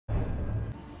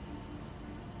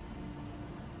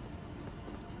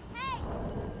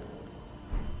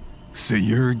So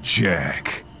you're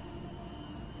Jack.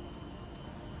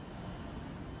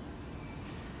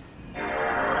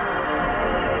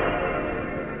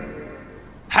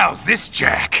 How's this,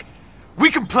 Jack? We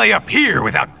can play up here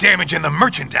without damaging the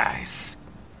merchandise.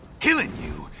 Killing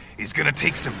you is gonna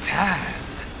take some time.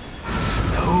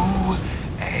 Slow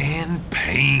and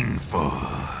painful.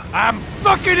 I'm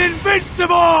fucking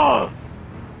invincible!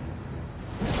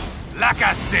 Like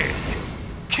I said,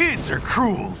 kids are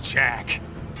cruel, Jack.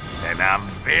 And I'm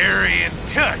very in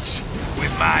touch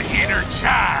with my inner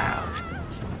child.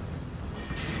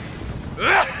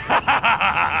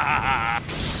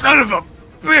 Son of a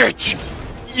bitch!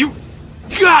 You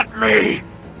got me!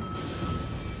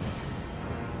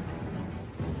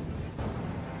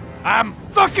 I'm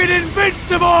fucking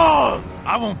invincible!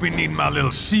 I won't be needing my little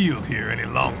shield here any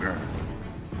longer.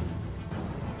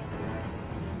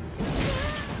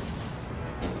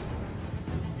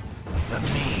 The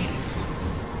means.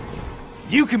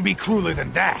 You can be crueler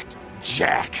than that,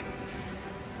 Jack.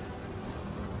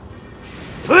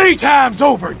 Playtime's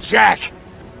over, Jack.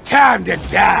 Time to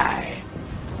die.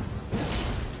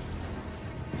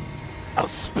 I'll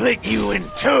split you in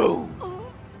two.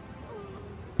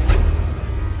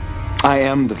 I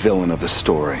am the villain of the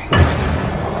story.